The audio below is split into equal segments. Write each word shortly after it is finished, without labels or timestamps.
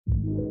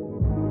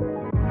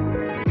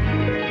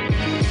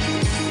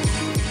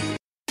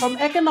From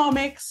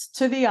economics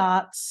to the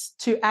arts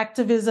to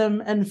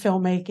activism and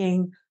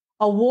filmmaking,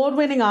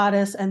 award-winning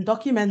artist and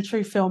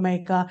documentary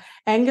filmmaker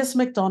Angus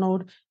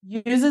McDonald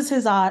uses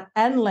his art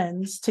and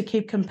lens to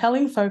keep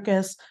compelling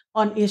focus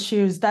on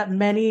issues that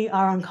many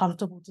are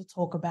uncomfortable to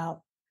talk about.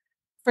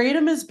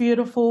 Freedom is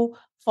Beautiful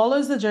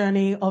follows the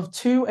journey of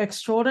two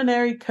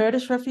extraordinary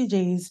Kurdish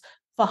refugees,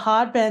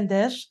 Fahad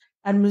Bandesh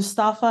and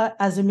Mustafa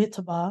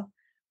Azimitaba,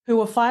 who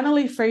were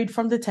finally freed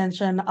from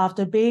detention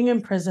after being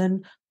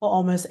imprisoned for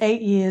almost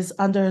 8 years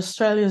under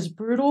Australia's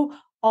brutal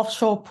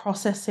offshore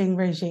processing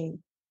regime.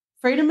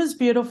 Freedom is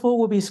Beautiful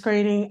will be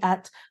screening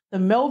at the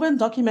Melbourne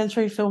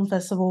Documentary Film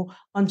Festival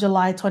on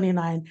July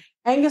 29.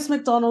 Angus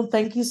McDonald,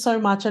 thank you so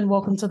much and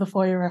welcome to the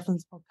For Your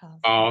Reference podcast.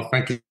 Oh,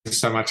 thank you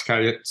so much,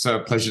 Kate. It's a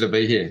pleasure to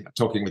be here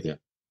talking with you.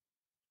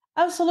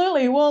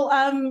 Absolutely. Well,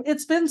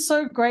 it's been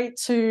so great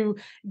to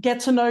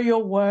get to know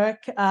your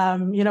work,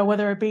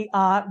 whether it be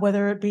art,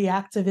 whether it be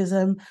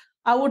activism.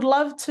 I would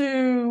love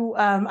to,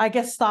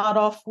 start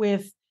off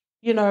with,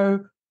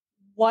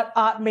 what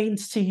art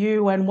means to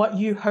you and what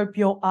you hope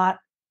your art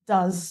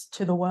does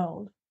to the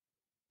world.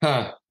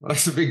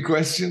 That's a big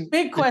question.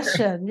 Big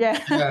question, yeah.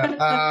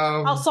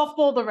 I'll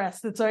softball the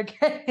rest. It's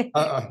okay.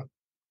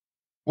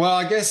 Well,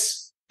 I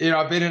guess,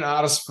 I've been an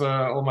artist for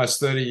almost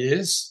 30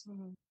 years.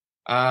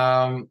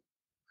 Mm-hmm.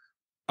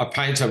 A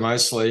painter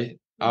mostly.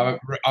 I've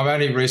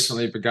only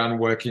recently begun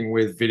working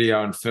with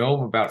video and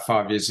film about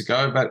 5 years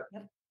ago, but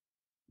yep.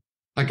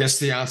 I guess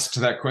the answer to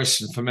that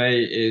question for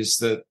me is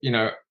that,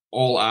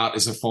 all art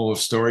is a form of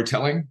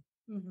storytelling.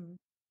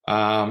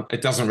 Mm-hmm.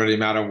 It doesn't really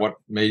matter what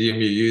medium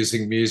you're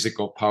using, music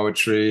or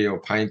poetry or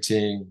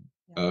painting,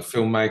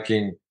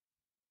 filmmaking.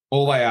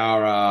 All they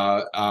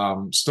are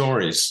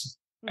stories.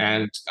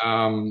 Mm-hmm.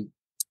 And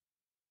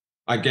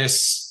I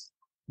guess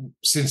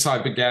since I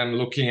began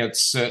looking at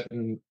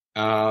certain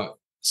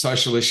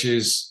social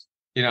issues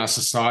in our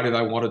society that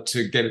I wanted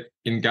to get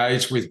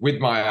engaged with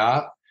my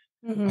art,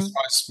 mm-hmm. I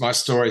suppose my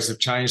stories have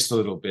changed a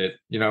little bit,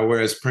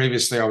 whereas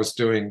previously I was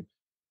doing,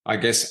 I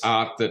guess,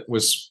 art that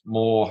was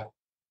more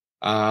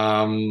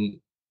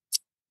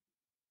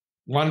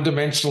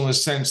one-dimensional in the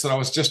sense that I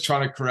was just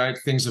trying to create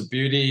things of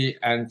beauty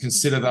and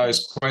consider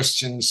those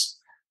questions.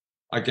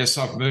 I guess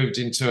I've moved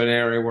into an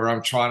area where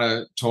I'm trying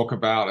to talk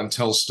about and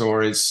tell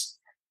stories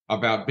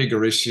about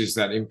bigger issues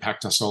that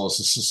impact us all as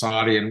a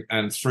society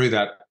and through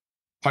that,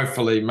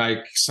 hopefully make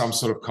some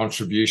sort of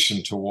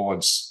contribution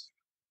towards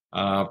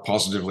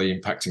positively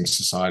impacting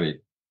society.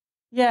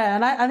 Yeah,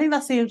 and I think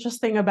that's the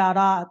interesting about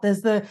art.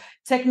 There's the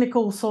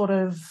technical sort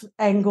of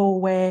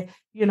angle where,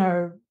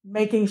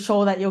 making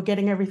sure that you're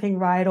getting everything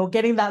right or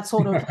getting that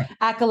sort of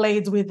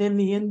accolades within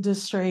the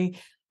industry.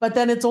 But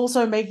then it's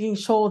also making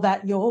sure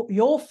that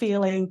you're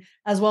feeling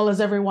as well as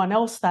everyone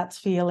else that's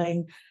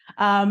feeling.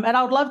 And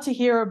I would love to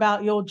hear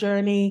about your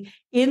journey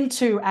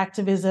into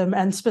activism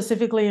and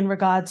specifically in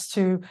regards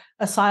to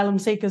asylum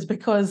seekers,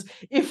 because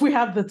if we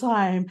have the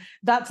time,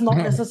 that's not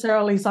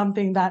necessarily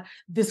something that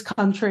this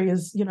country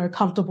is,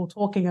 comfortable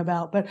talking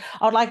about. But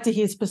I would like to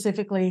hear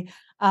specifically,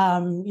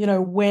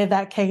 where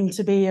that came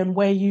to be and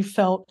where you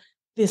felt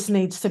this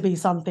needs to be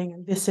something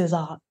and this is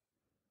art.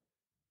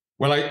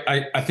 Well,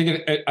 I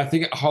think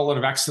a whole lot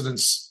of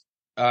accidents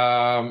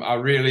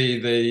are really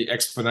the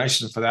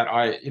explanation for that.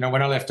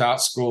 When I left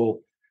art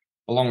school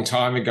a long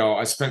time ago,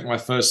 I spent my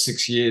first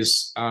 6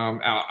 years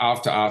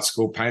after art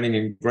school painting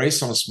in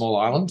Greece on a small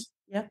island,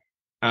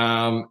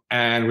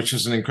 and which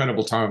was an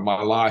incredible time of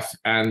my life.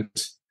 And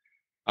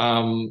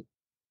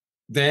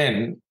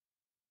then,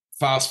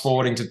 fast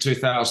forwarding to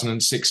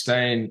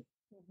 2016,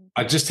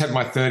 I just had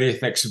my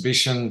 30th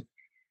exhibition.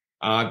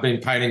 I've been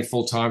painting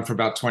full-time for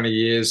about 20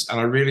 years, and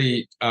I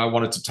really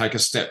wanted to take a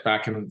step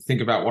back and think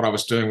about what I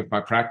was doing with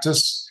my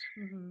practice.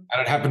 Mm-hmm.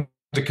 And it happened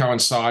to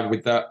coincide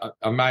with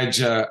a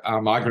major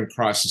migrant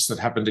crisis that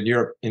happened in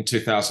Europe in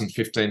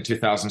 2015,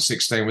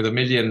 2016, with 1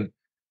 million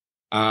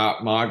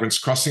migrants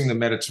crossing the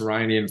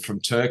Mediterranean from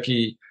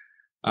Turkey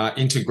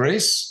into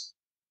Greece,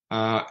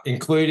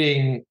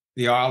 including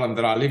the island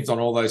that I lived on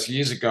all those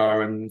years ago.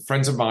 And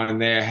friends of mine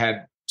there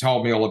had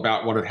told me all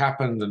about what had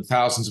happened, and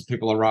thousands of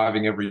people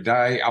arriving every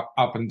day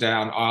up and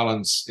down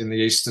islands in the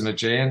Eastern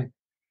Aegean.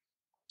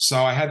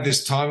 So I had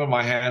this time on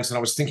my hands and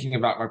I was thinking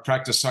about my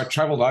practice. So I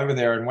traveled over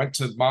there and went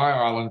to my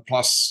island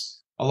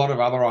plus a lot of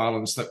other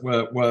islands that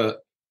were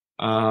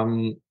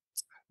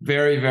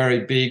very, very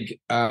big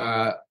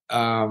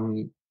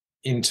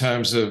in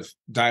terms of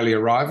daily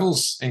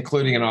arrivals,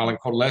 including an island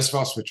called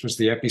Lesbos, which was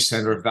the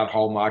epicenter of that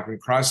whole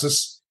migrant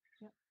crisis.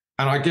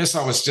 And I guess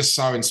I was just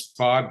so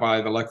inspired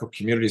by the local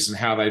communities and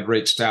how they'd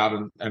reached out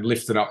and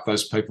lifted up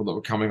those people that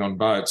were coming on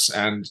boats.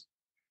 And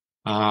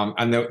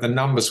the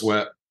numbers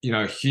were,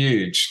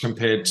 huge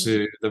compared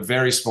to the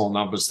very small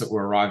numbers that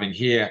were arriving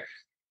here.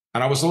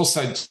 And I was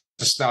also just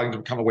starting to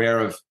become aware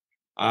of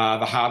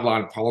the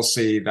hardline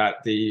policy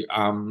that the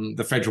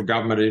federal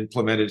government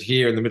implemented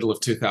here in the middle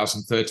of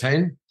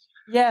 2013.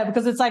 Yeah,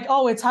 because it's like,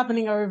 oh, it's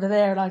happening over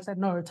there. And I said,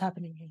 no, it's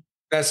happening here.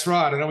 That's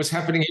right. And it was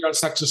happening here on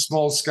such a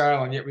small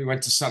scale, and yet we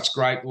went to such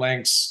great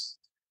lengths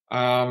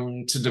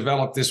to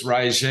develop this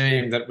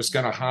regime that was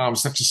going to harm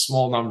such a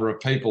small number of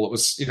people. It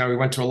was, we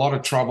went to a lot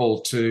of trouble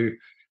to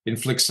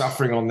inflict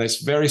suffering on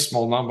this very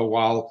small number,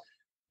 while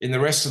in the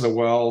rest of the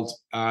world,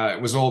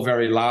 it was all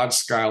very large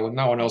scale and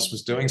no one else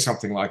was doing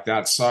something like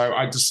that. So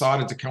I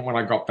decided to come when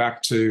I got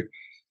back to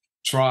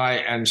try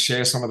and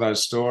share some of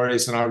those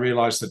stories. And I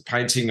realized that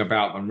painting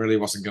about them really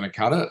wasn't going to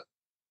cut it.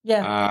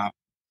 Yeah.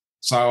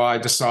 So I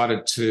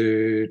decided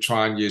to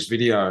try and use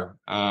video.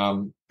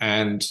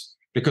 And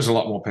because a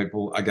lot more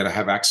people are going to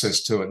have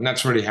access to it. And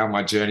that's really how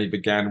my journey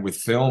began with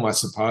film, I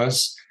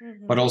suppose,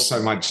 but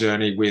also my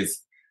journey with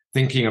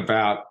thinking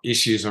about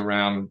issues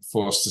around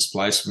forced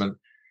displacement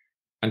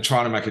and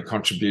trying to make a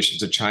contribution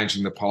to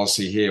changing the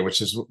policy here, which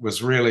has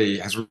really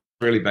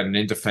been an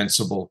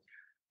indefensible,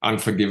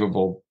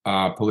 unforgivable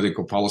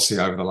political policy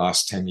over the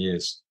last 10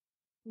 years.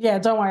 Yeah,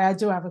 don't worry. I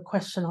do have a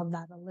question on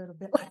that a little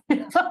bit.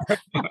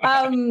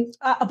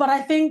 But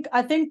I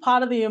think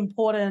part of the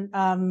important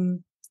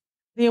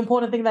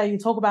thing that you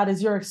talk about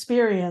is your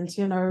experience.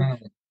 You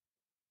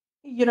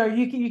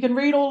can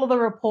read all of the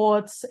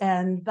reports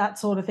and that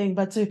sort of thing,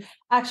 but to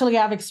actually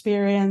have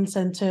experience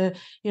and to,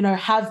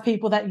 have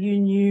people that you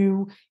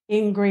knew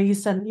in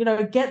Greece and,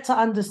 get to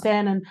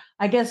understand and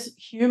I guess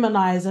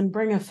humanize and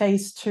bring a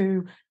face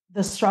to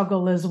the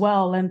struggle as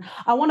well. And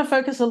I want to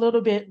focus a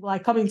little bit,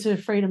 like Coming to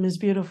Freedom is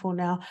Beautiful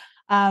now.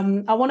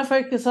 I want to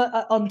focus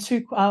on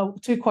two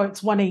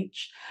quotes, one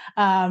each,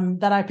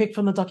 that I picked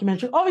from the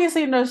documentary.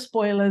 Obviously, no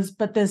spoilers,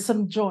 but there's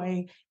some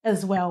joy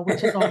as well,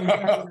 which is always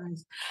very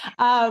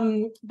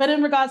nice. But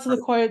in regards to the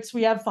quotes,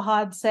 we have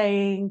Fahad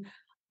saying,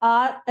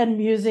 "Art and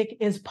music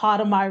is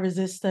part of my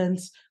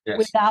resistance. Yes.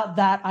 Without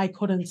that, I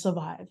couldn't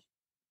survive."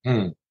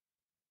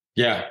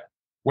 Yeah.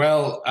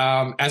 Well,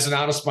 as an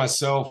artist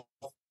myself,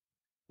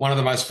 one of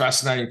the most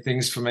fascinating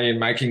things for me in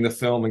making the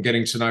film and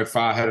getting to know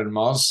Farhad and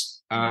Moz,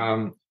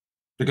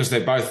 because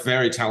they're both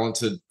very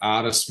talented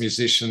artists,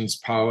 musicians,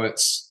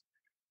 poets,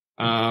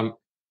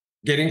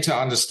 getting to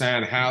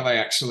understand how they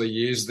actually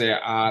use their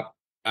art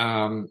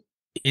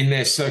in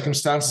their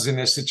circumstances, in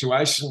their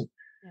situation,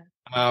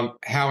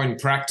 how in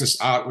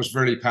practice art was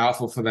really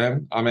powerful for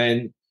them. I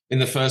mean, in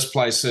the first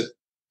place, it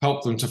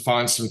helped them to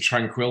find some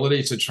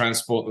tranquility, to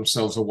transport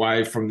themselves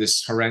away from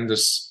this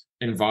horrendous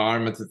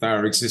environment that they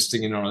were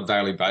existing in on a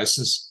daily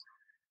basis.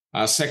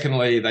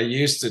 Secondly, they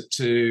used it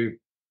to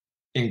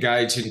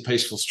engage in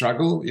peaceful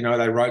struggle.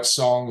 They wrote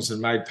songs and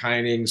made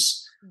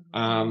paintings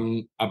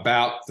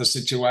about the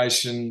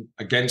situation,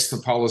 against the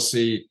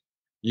policy,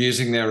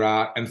 using their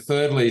art. And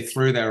thirdly,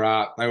 through their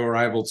art, they were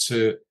able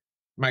to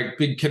make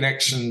big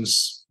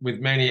connections with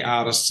many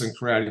artists and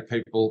creative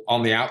people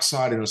on the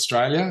outside in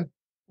Australia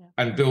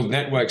and build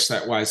networks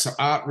that way. So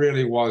art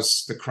really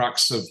was the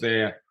crux of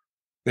their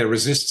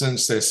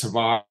resistance, their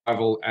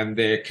survival, and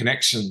their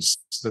connections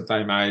that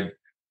they made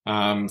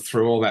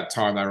through all that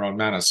time they were on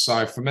Manus.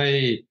 So for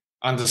me,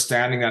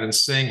 understanding that and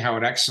seeing how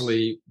it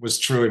actually was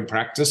true in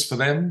practice for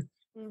them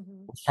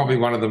was probably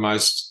one of the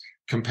most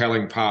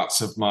compelling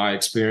parts of my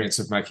experience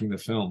of making the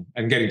film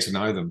and getting to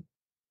know them.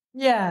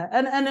 Yeah,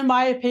 and in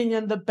my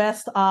opinion, the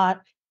best art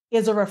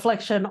is a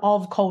reflection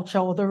of culture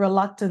or the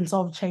reluctance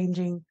of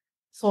changing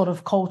sort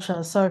of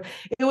culture. So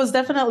it was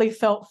definitely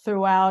felt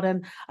throughout.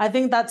 And I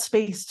think that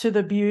speaks to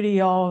the beauty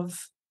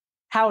of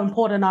how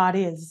important art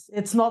is.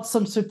 It's not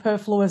some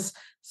superfluous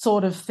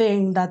sort of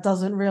thing that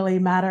doesn't really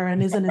matter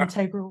and isn't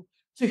integral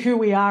to who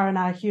we are in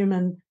our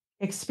human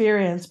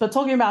experience. But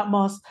talking about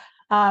Moss,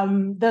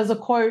 there's a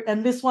quote,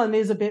 and this one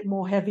is a bit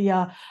more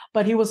heavier,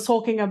 but he was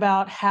talking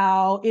about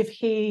how if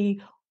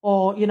he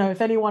or,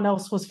 if anyone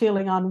else was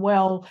feeling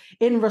unwell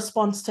in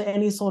response to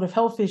any sort of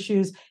health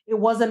issues, it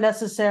wasn't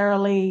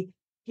necessarily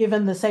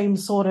given the same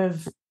sort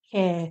of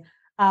care,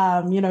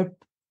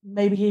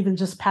 maybe even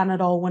just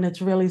Panadol when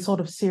it's really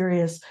sort of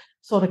serious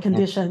sort of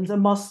conditions.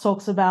 And Moss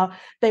talks about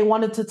they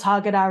wanted to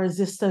target our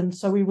resistance,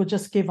 so we would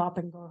just give up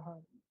and go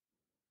home.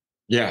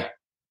 Yeah.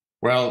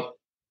 Well,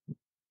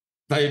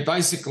 they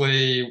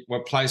basically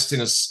were placed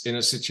in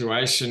a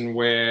situation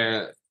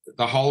where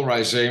the whole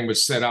regime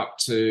was set up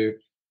to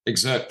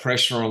exert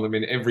pressure on them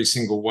in every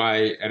single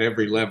way at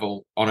every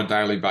level on a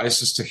daily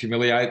basis, to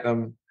humiliate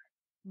them,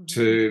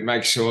 to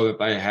make sure that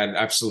they had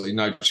absolutely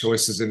no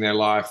choices in their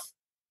life,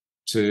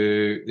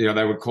 to,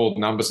 they were called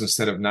numbers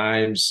instead of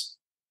names.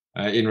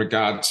 In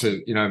regard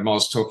to,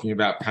 Moz talking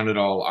about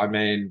Panadol, I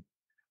mean,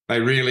 they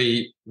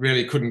really,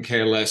 really couldn't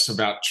care less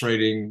about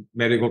treating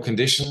medical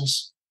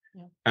conditions.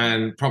 Yeah.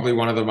 And probably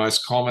one of the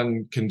most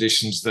common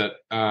conditions that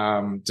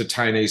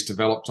detainees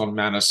developed on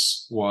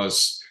Manus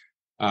was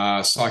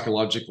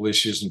psychological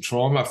issues and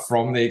trauma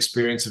from the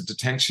experience of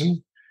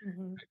detention.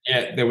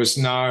 Yet there was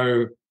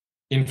no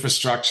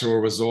infrastructure or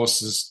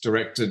resources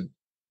directed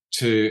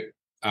to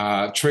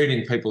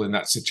treating people in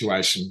that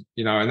situation,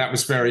 and that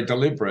was very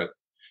deliberate.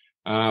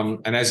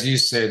 And as you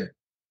said,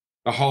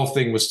 the whole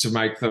thing was to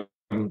make them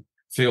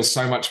feel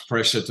so much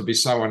pressure, to be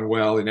so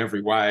unwell in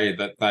every way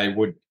that they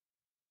would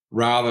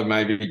rather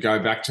maybe go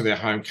back to their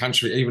home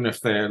country, even if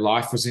their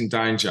life was in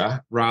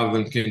danger, rather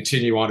than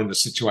continue on in the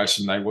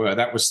situation they were.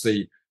 That was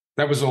the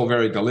that was all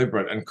very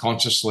deliberate and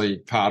consciously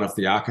part of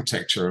the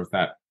architecture of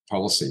that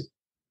policy.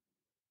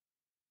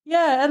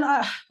 Yeah, and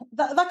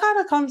that kind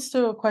of comes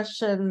to a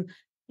question,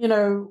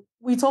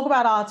 we talk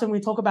about art and we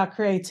talk about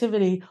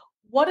creativity.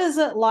 What is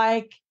it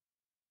like?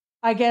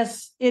 I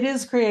guess it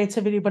is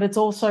creativity, but it's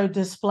also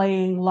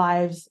displaying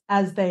lives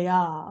as they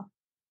are.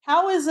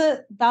 How is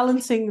it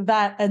balancing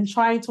that and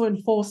trying to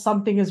enforce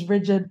something as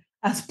rigid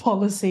as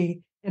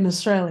policy in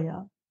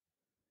Australia?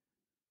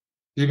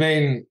 You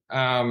mean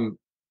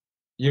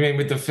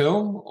with the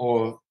film,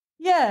 or?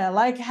 Yeah,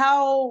 like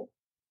how,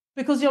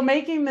 because you're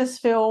making this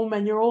film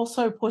and you're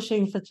also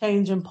pushing for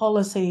change in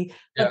policy,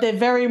 but Yeah. they're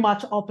very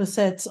much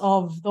opposites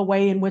of the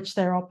way in which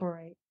they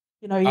operate.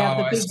 You have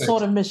the I big see.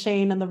 sort of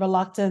machine and the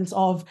reluctance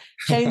of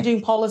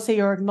changing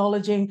policy or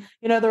acknowledging,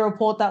 the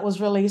report that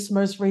was released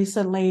most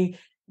recently,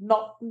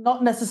 not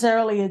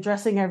necessarily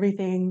addressing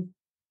everything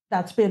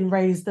that's been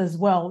raised as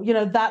well.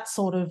 That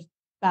sort of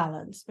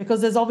balance, because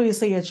there's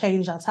obviously a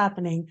change that's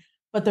happening,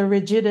 but the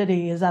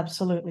rigidity is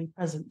absolutely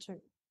present too.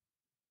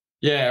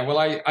 Yeah, well,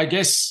 I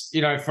guess,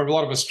 for a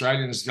lot of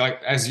Australians, like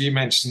as you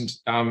mentioned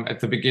at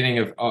the beginning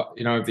of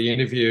of the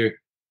interview,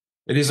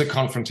 it is a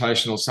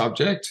confrontational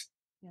subject,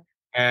 Yeah.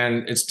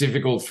 and it's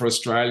difficult for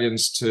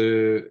Australians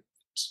to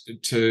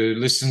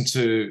listen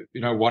to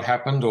what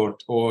happened,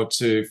 or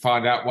to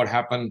find out what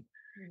happened.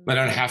 Mhm. They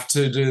don't have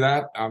to do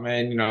that. I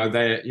mean,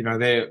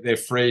 they're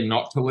free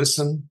not to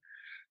listen.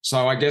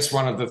 So I guess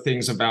one of the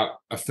things about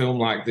a film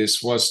like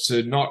this was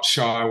to not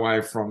shy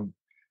away from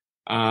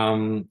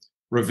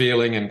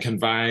revealing and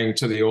conveying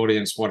to the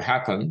audience what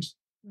happened,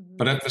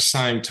 but at the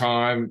same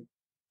time,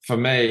 for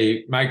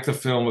me, make the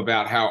film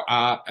about how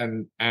art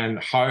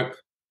and hope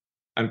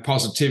and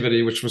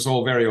positivity, which was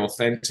all very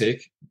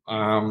authentic,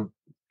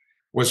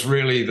 was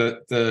really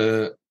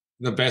the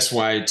best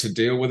way to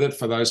deal with it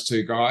for those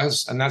two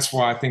guys. And that's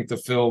why I think the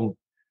film,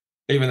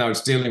 even though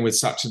it's dealing with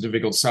such a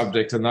difficult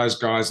subject, and those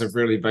guys have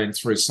really been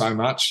through so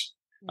much,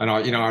 and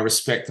I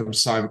respect them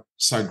so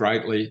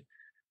greatly.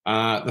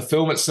 The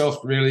film itself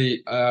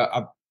really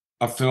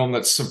a film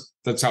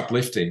that's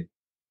uplifting.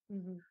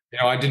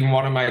 Mm-hmm. I didn't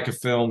want to make a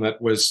film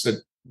that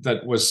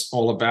was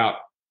all about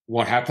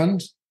what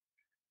happened.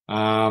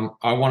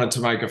 I wanted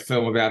to make a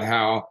film about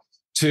how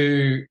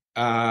two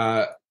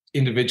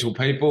individual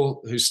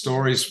people whose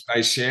stories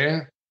they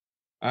share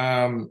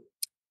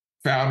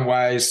found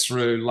ways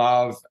through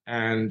love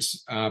and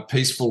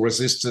peaceful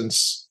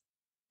resistance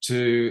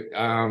to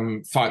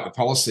fight the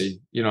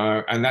policy,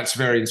 and that's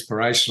very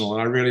inspirational.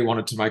 And I really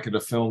wanted to make it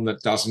a film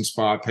that does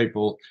inspire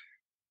people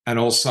and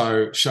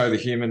also show the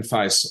human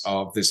face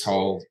of this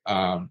whole,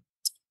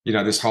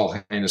 this whole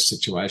heinous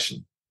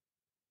situation.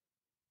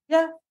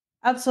 Yeah,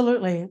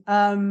 absolutely.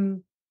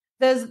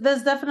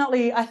 There's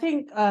definitely, I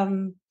think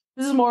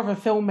this is more of a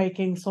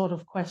filmmaking sort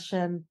of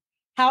question.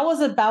 How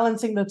was it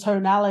balancing the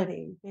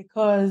tonality?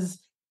 Because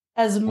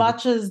as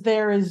much as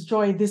there is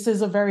joy, this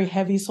is a very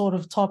heavy sort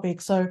of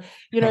topic. So,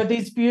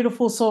 these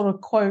beautiful sort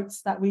of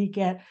quotes that we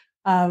get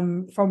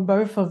from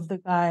both of the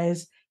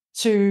guys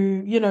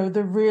to,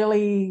 the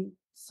really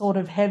sort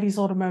of heavy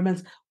sort of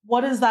moments.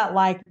 What is that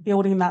like,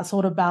 building that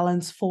sort of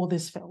balance for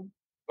this film?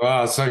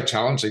 Well, it's so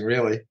challenging,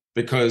 really,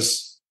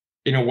 because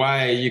in a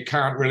way you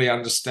can't really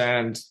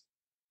understand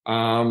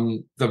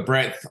the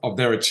breadth of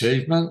their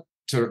achievement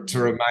to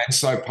remain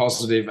so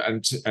positive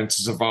and to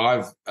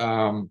survive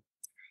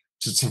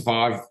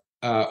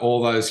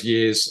all those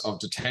years of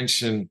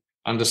detention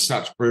under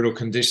such brutal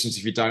conditions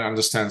if you don't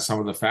understand some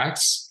of the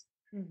facts.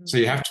 Mm-hmm. So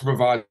you have to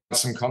provide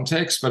some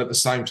context, but at the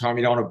same time,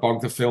 you don't want to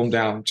bog the film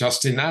down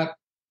just in that.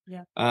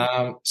 Yeah.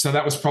 So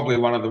that was probably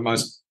one of the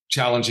most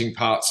challenging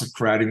parts of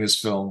creating this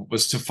film,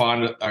 was to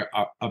find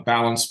a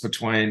balance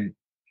between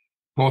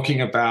talking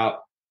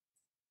about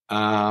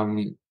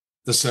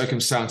the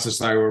circumstances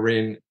they were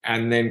in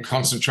and then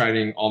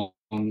concentrating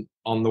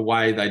on the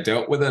way they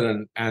dealt with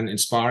it and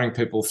inspiring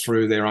people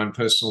through their own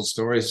personal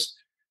stories.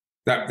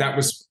 That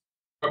was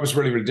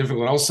really, really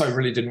difficult. I also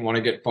really didn't want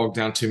to get bogged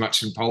down too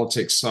much in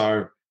politics.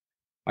 So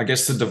I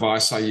guess the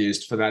device I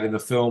used for that in the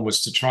film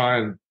was to try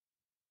and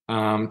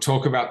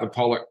talk about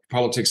the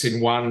politics in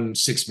one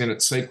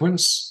 6-minute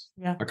sequence,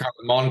 a kind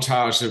of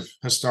montage of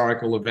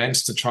historical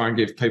events to try and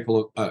give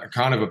people a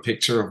kind of a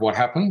picture of what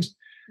happened,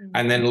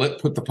 and then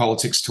put the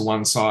politics to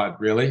one side,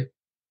 really.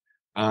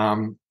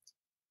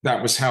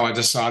 That was how I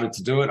decided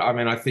to do it. I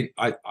mean, I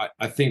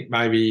think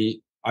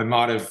maybe I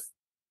might have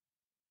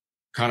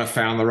kind of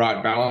found the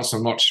right balance.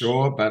 I'm not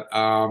sure, but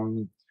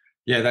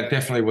that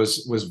definitely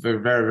was very,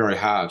 very, very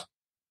hard.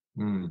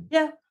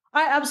 Yeah,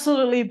 I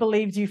absolutely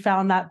believed you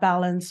found that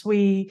balance.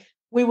 We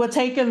were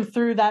taken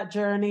through that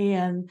journey,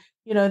 and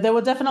there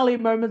were definitely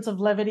moments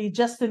of levity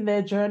just in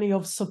their journey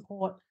of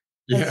support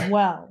as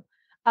well.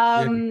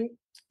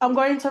 I'm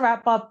going to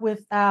wrap up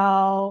with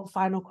our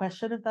final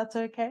question, if that's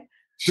okay.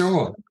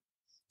 Sure.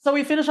 So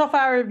we finish off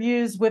our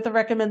reviews with a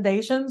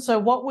recommendation. So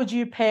what would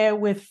you pair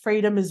with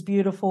Freedom is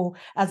Beautiful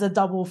as a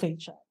double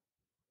feature?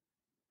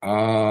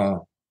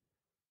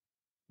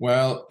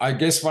 Well, I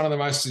guess one of the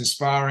most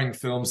inspiring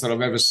films that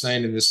I've ever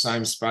seen in this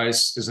same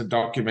space is a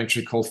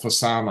documentary called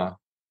Fasama,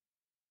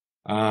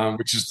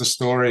 which is the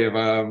story of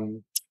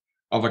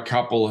a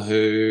couple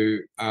who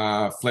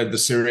fled the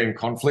Syrian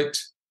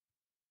conflict,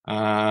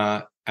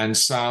 and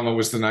Sama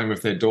was the name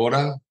of their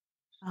daughter.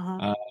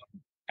 Uh-huh.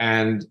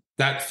 And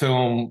that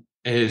film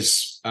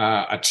is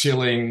a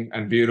chilling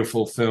and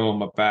beautiful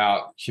film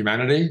about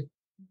humanity,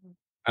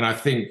 and I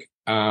think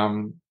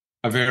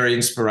a very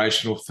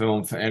inspirational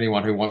film for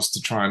anyone who wants to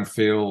try and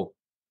feel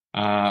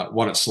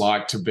what it's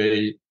like to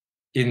be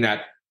in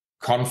that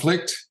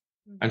conflict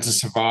and to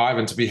survive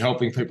and to be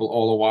helping people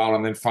all the while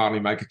and then finally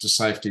make it to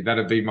safety.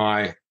 That'd be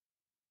my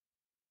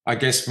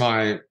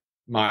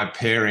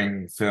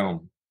pairing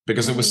film,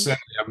 because it was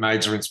certainly a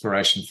major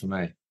inspiration for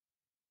me.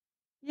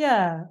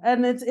 Yeah,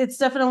 and it's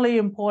definitely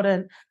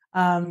important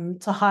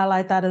to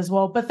highlight that as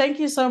well. But thank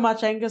you so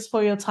much, Angus,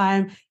 for your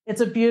time. It's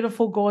a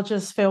beautiful,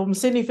 gorgeous film,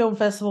 Sydney Film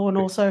Festival, and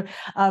also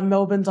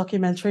Melbourne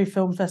Documentary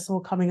Film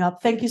Festival coming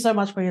up. Thank you so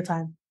much for your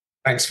time.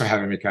 Thanks for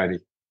having me, Katie.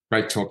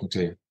 Great talking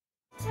to you.